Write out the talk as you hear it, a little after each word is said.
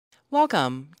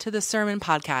Welcome to the Sermon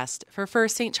Podcast for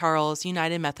First St. Charles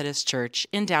United Methodist Church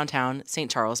in downtown St.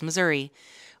 Charles, Missouri.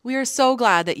 We are so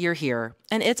glad that you're here,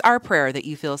 and it's our prayer that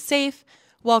you feel safe,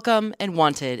 welcome, and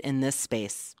wanted in this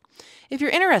space. If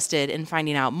you're interested in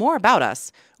finding out more about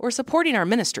us or supporting our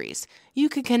ministries, you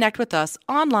can connect with us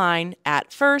online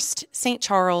at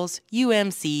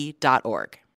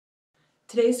firststcharlesumc.org.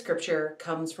 Today's scripture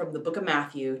comes from the book of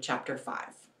Matthew, chapter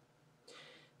 5.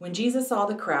 When Jesus saw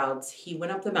the crowds, he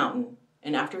went up the mountain,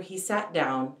 and after he sat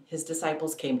down, his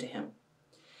disciples came to him.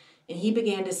 And he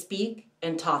began to speak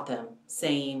and taught them,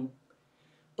 saying,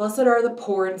 "Blessed are the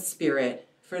poor in spirit,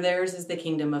 for theirs is the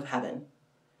kingdom of heaven.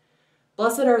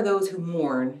 Blessed are those who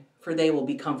mourn, for they will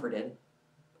be comforted.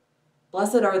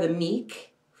 Blessed are the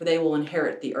meek, for they will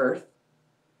inherit the earth.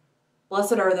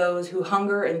 Blessed are those who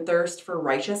hunger and thirst for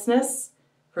righteousness,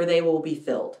 for they will be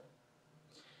filled.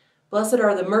 Blessed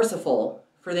are the merciful,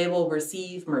 for they will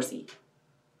receive mercy.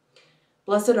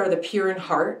 Blessed are the pure in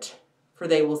heart, for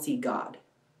they will see God.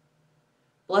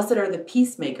 Blessed are the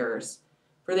peacemakers,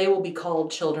 for they will be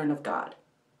called children of God.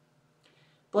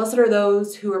 Blessed are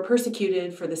those who are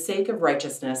persecuted for the sake of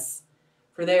righteousness,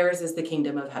 for theirs is the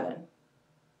kingdom of heaven.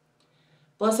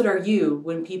 Blessed are you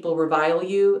when people revile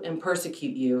you and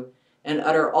persecute you and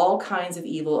utter all kinds of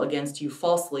evil against you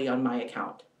falsely on my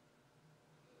account."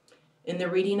 In the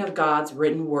reading of God's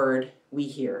written word, we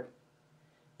hear.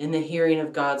 In the hearing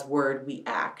of God's word, we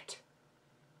act.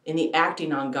 In the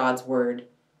acting on God's word,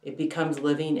 it becomes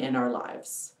living in our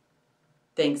lives.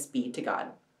 Thanks be to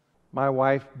God. My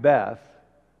wife, Beth,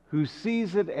 who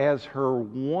sees it as her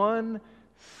one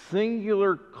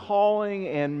singular calling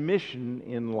and mission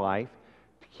in life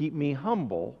to keep me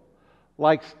humble,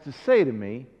 likes to say to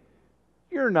me,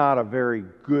 "You're not a very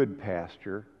good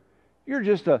pastor. You're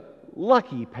just a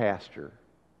lucky pastor."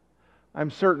 I'm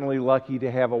certainly lucky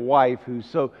to have a wife who's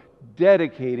so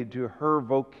dedicated to her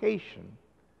vocation.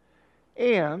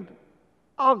 And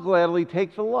I'll gladly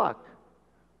take the luck,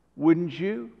 wouldn't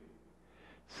you?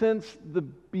 Since the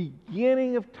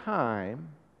beginning of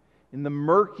time, in the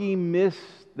murky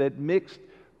mist that mixed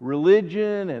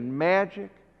religion and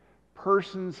magic,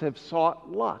 persons have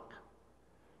sought luck.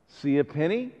 See a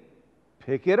penny?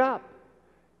 Pick it up.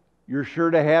 You're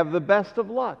sure to have the best of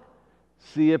luck.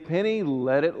 See a penny?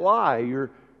 Let it lie. You're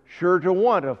sure to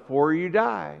want it before you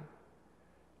die.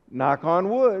 Knock on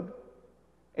wood.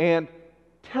 And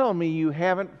tell me you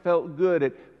haven't felt good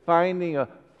at finding a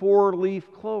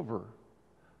four-leaf clover.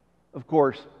 Of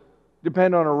course,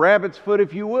 depend on a rabbit's foot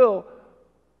if you will,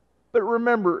 but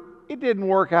remember, it didn't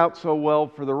work out so well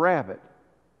for the rabbit.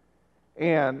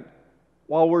 And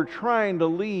while we're trying to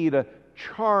lead a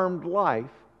charmed life,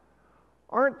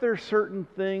 aren't there certain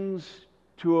things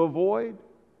to avoid?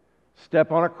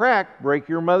 Step on a crack, break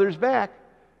your mother's back.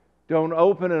 Don't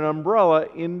open an umbrella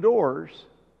indoors.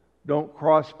 Don't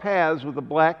cross paths with a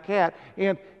black cat.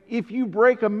 And if you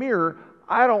break a mirror,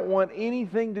 I don't want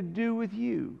anything to do with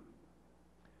you.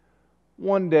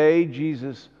 One day,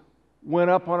 Jesus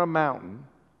went up on a mountain,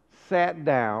 sat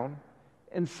down,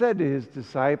 and said to his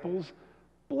disciples,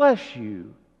 "Bless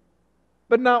you."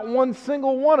 But not one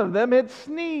single one of them had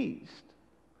sneezed.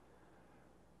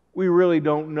 We really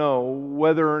don't know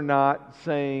whether or not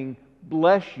saying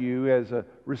 "bless you" as a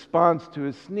response to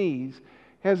a sneeze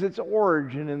has its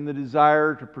origin in the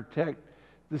desire to protect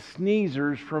the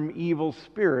sneezers from evil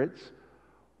spirits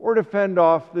or to fend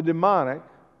off the demonic,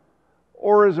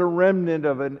 or as a remnant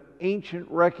of an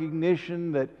ancient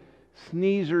recognition that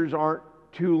sneezers aren't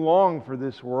too long for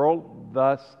this world,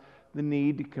 thus the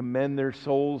need to commend their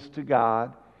souls to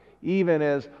God, even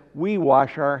as we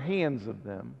wash our hands of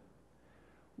them.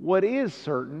 What is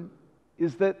certain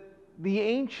is that the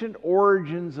ancient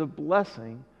origins of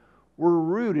blessing were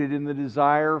rooted in the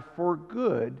desire for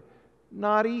good,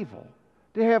 not evil,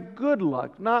 to have good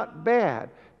luck, not bad,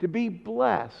 to be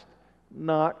blessed,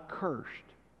 not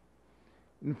cursed.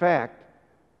 In fact,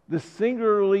 the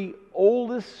singularly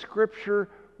oldest scripture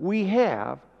we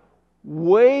have,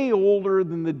 way older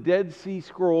than the Dead Sea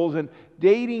Scrolls and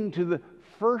dating to the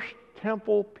First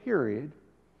Temple period,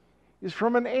 is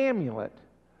from an amulet,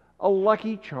 a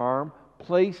lucky charm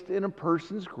placed in a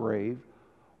person's grave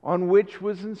on which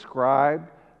was inscribed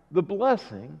the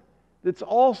blessing that's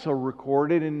also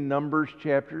recorded in Numbers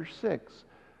chapter 6.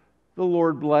 "The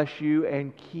Lord bless you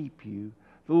and keep you.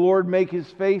 The Lord make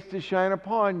his face to shine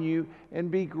upon you and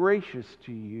be gracious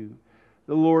to you.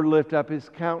 The Lord lift up his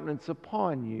countenance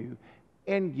upon you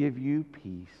and give you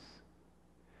peace."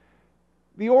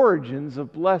 The origins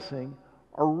of blessing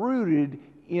are rooted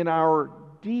in our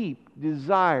deep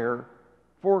desire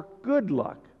for good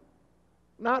luck,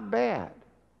 not bad.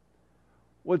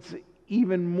 What's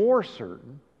even more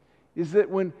certain is that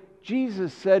when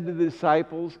Jesus said to the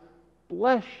disciples,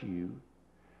 "Bless you,"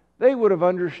 they would have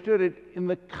understood it in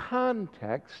the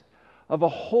context of a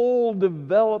whole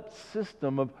developed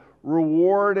system of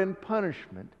reward and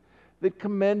punishment that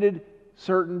commended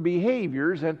certain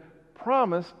behaviors and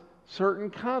promised certain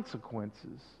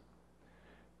consequences.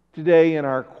 Today, in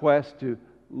our quest to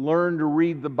learn to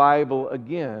read the Bible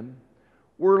again,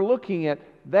 we're looking at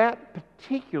that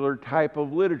particular type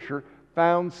of literature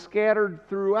found scattered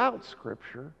throughout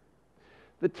Scripture.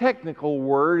 The technical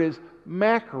word is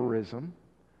Macarism,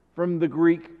 from the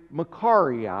Greek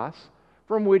Makarios,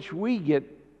 from which we get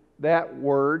that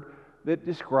word that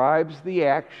describes the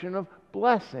action of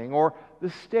blessing or the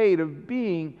state of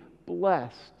being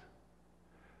blessed.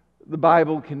 The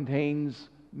Bible contains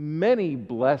many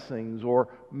blessings or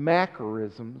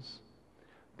Macarisms.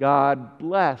 God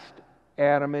blessed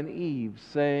Adam and Eve,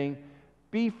 saying,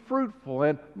 "Be fruitful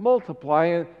and multiply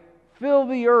and fill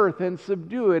the earth and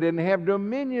subdue it and have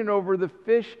dominion over the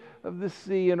fish of the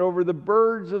sea and over the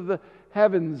birds of the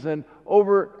heavens and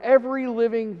over every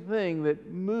living thing that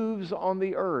moves on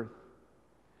the earth."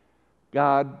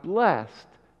 God blessed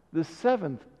the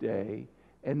seventh day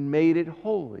and made it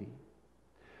holy.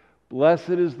 "Blessed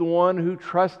is the one who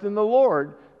trusts in the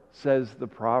Lord," says the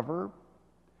proverb.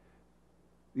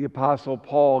 The Apostle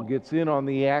Paul gets in on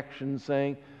the action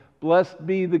saying, "Blessed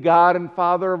be the God and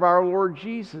Father of our Lord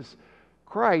Jesus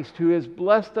Christ, who has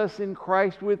blessed us in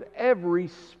Christ with every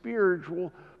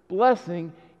spiritual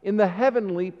blessing in the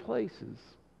heavenly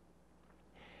places."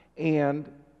 And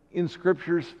in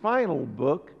Scripture's final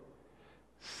book,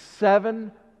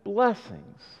 7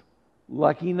 blessings.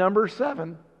 Lucky number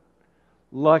 7.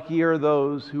 Lucky are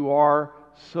those who are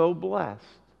so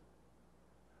blessed.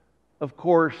 Of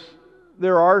course,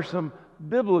 there are some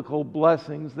biblical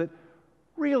blessings that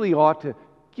really ought to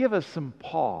give us some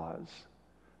pause.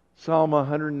 Psalm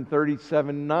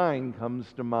 137:9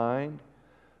 comes to mind.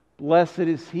 "Blessed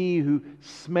is he who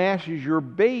smashes your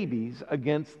babies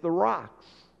against the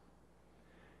rocks."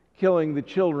 Killing the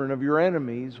children of your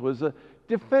enemies was a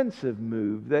defensive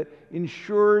move that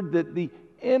ensured that the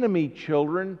enemy's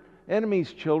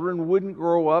children wouldn't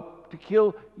grow up to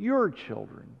kill your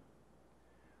children.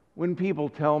 When people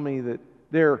tell me that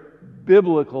they're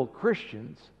biblical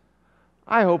Christians,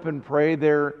 I hope and pray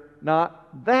they're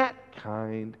not that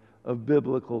kind of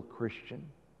biblical Christian.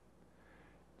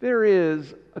 There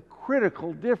is a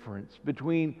critical difference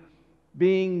between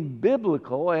being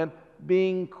biblical and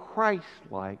being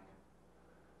Christ-like.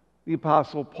 The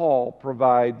Apostle Paul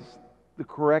provides the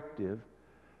corrective.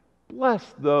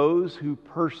 "Bless those who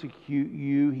persecute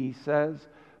you," he says.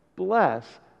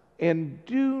 "Bless and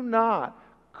do not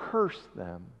curse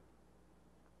them."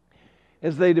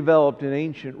 As they developed in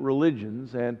ancient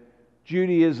religions and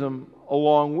Judaism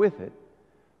along with it,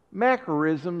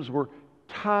 Macarisms were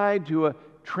tied to a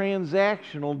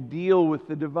transactional deal with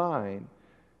the divine.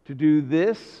 To do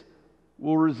this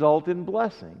will result in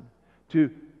blessing. To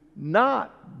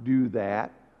not do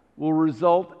that will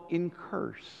result in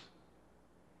curse.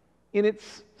 In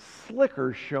its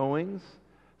slicker showings,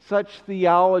 such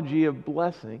theology of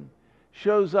blessing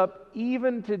shows up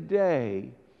even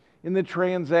today in the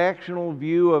transactional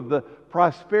view of the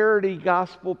prosperity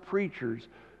gospel preachers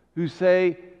who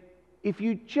say, "If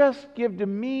you just give to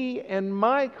me and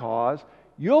my cause,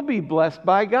 you'll be blessed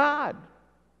by God."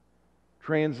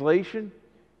 Translation,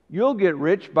 "You'll get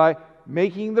rich by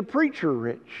making the preacher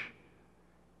rich."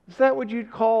 Is that what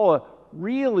you'd call a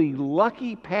really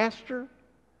lucky pastor?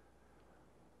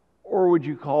 Or would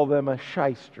you call them a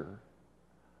shyster?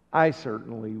 I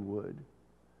certainly would.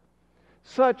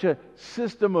 Such a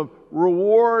system of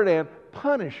reward and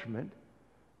punishment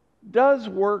does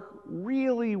work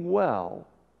really well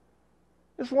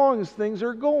as long as things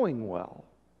are going well.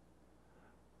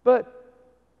 But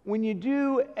when you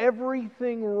do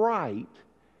everything right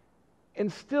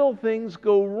and still things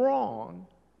go wrong,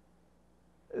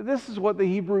 this is what the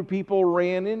Hebrew people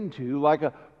ran into like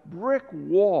a brick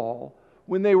wall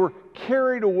when they were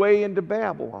carried away into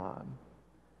Babylon.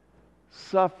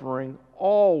 Suffering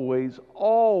always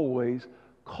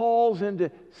calls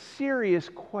into serious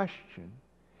question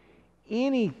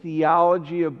any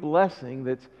theology of blessing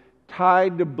that's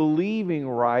tied to believing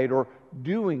right or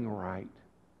doing right.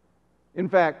 In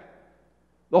fact,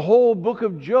 the whole book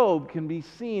of Job can be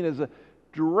seen as a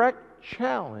direct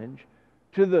challenge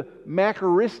to the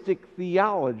Macaristic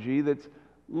theology that's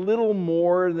little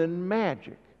more than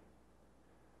magic.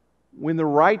 When the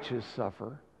righteous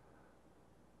suffer,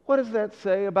 what does that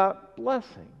say about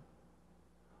blessing?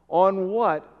 On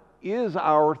what is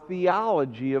our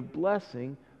theology of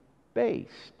blessing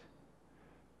based?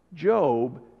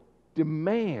 Job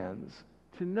demands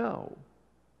to know.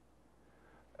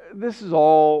 This is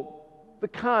all the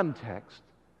context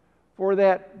for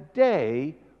that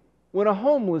day when a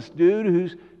homeless dude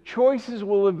whose choices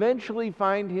will eventually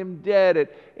find him dead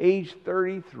at age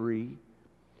 33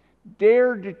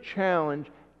 dared to challenge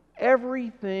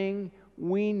everything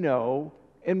we know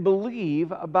and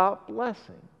believe about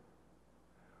blessing.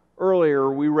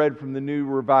 Earlier, we read from the New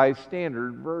Revised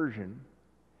Standard Version.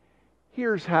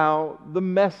 Here's how the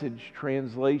Message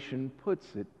translation puts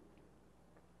it.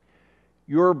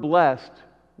 You're blessed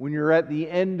when you're at the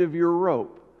end of your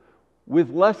rope. With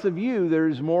less of you,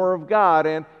 there's more of God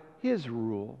and His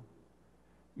rule.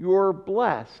 You're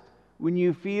blessed when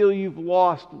you feel you've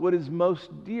lost what is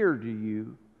most dear to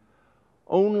you.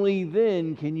 Only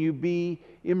then can you be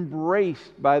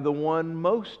embraced by the one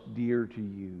most dear to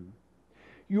you.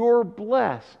 You're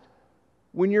blessed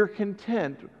when you're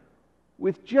content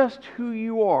with just who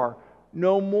you are,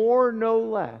 no more, no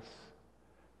less.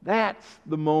 That's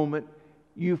the moment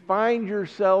you find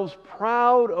yourselves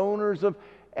proud owners of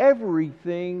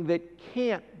everything that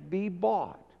can't be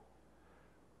bought.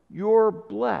 You're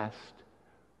blessed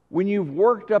when you've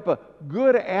worked up a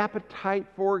good appetite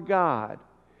for God,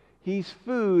 His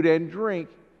food and drink,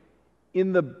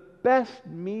 in the best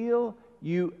meal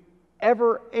you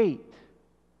ever ate.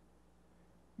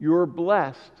 You're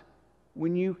blessed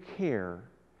when you care.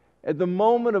 At the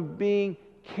moment of being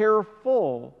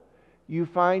careful, you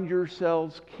find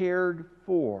yourselves cared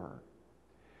for.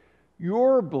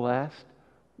 You're blessed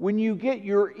when you get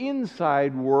your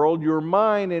inside world, your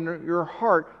mind and your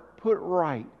heart put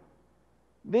right.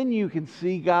 Then you can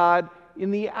see God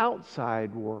in the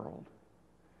outside world.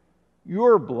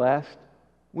 You're blessed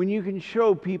when you can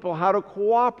show people how to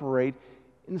cooperate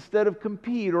instead of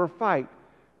compete or fight.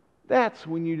 That's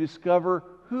when you discover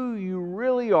who you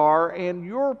really are and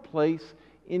your place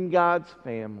in God's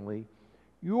family.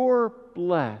 You're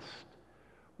blessed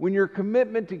when your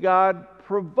commitment to God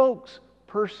provokes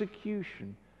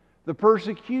persecution. The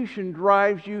persecution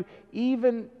drives you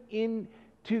even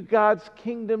into God's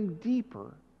kingdom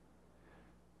deeper.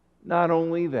 Not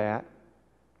only that,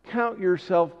 count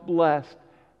yourself blessed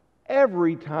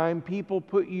every time people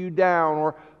put you down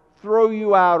or throw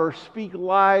you out or speak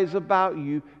lies about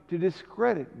you to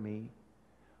discredit me.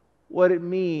 What it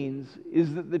means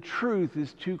is that the truth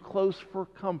is too close for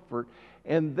comfort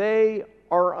and they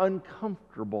are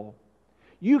uncomfortable.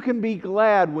 You can be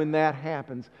glad when that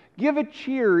happens. Give a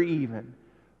cheer even,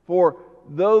 for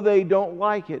though they don't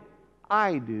like it,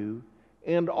 I do,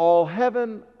 and all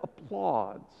heaven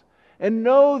applauds. And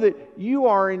know that you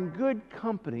are in good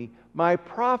company. My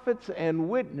prophets and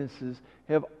witnesses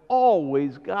have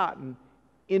always gotten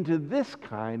into this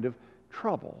kind of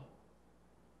trouble.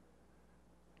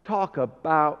 Talk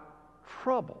about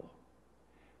trouble.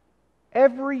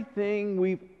 Everything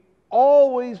we've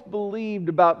always believed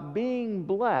about being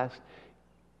blessed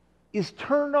is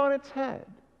turned on its head.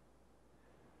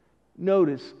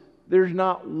 Notice there's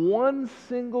not one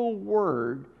single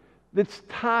word that's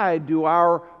tied to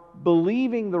our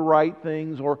believing the right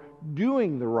things or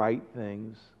doing the right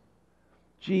things.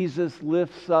 Jesus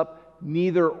lifts up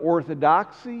neither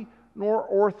orthodoxy nor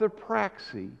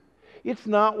orthopraxy. It's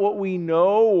not what we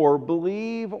know or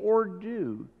believe or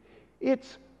do.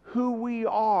 It's who we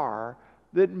are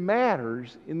that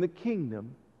matters in the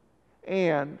kingdom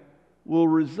and will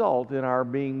result in our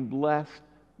being blessed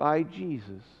by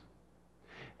Jesus.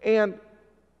 And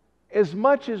as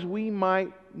much as we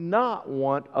might not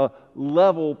want a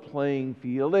level playing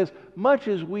field, as much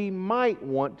as we might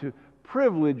want to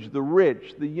privilege the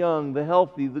rich, the young, the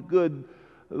healthy, the good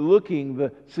looking,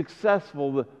 the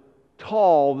successful, the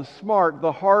tall, the smart,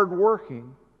 the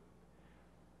hardworking,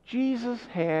 Jesus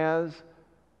has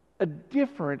a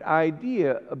different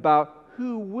idea about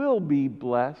who will be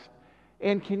blessed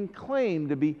and can claim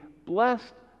to be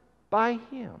blessed by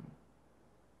Him.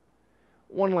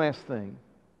 One last thing.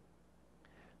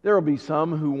 There will be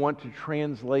some who want to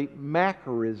translate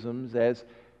Macarisms as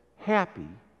happy.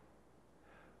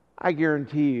 I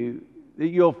guarantee you that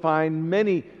you'll find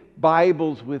many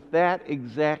Bibles with that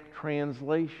exact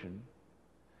translation.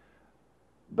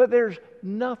 But there's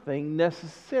nothing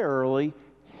necessarily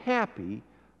happy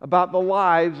about the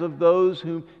lives of those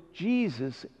whom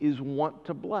Jesus is wont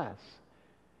to bless.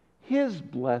 His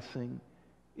blessing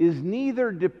is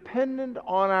neither dependent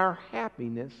on our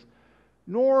happiness,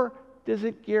 nor does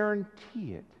it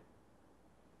guarantee it.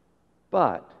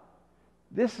 But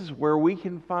this is where we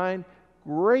can find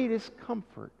greatest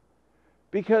comfort,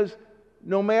 because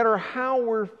no matter how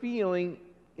we're feeling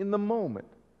in the moment,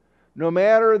 no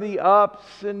matter the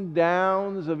ups and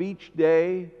downs of each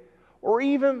day, or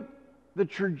even the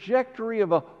trajectory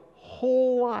of a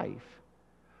whole life,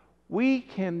 we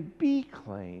can be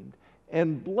claimed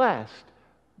and blessed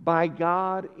by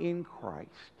God in Christ.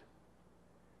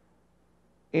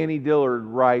 Annie Dillard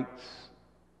writes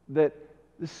that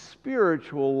the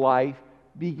spiritual life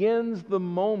begins the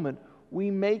moment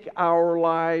we make our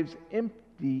lives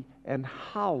empty and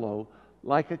hollow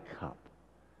like a cup.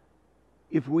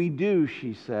 If we do,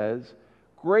 she says,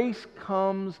 grace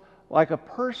comes like a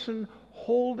person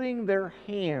holding their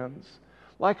hands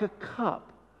like a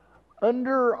cup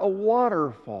under a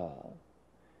waterfall.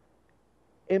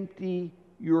 Empty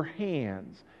your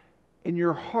hands and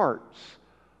your hearts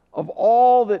of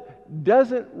all that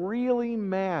doesn't really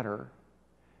matter,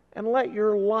 and let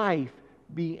your life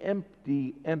be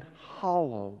empty and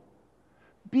hollow.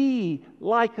 Be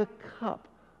like a cup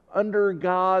under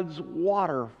God's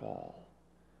waterfall.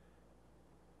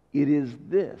 It is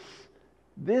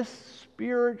this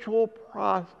spiritual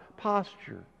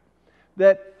posture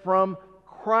that from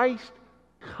Christ's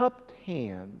cupped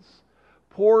hands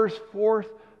pours forth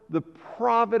the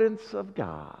providence of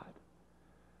God.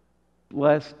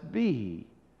 Blessed be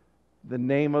the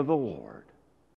name of the Lord.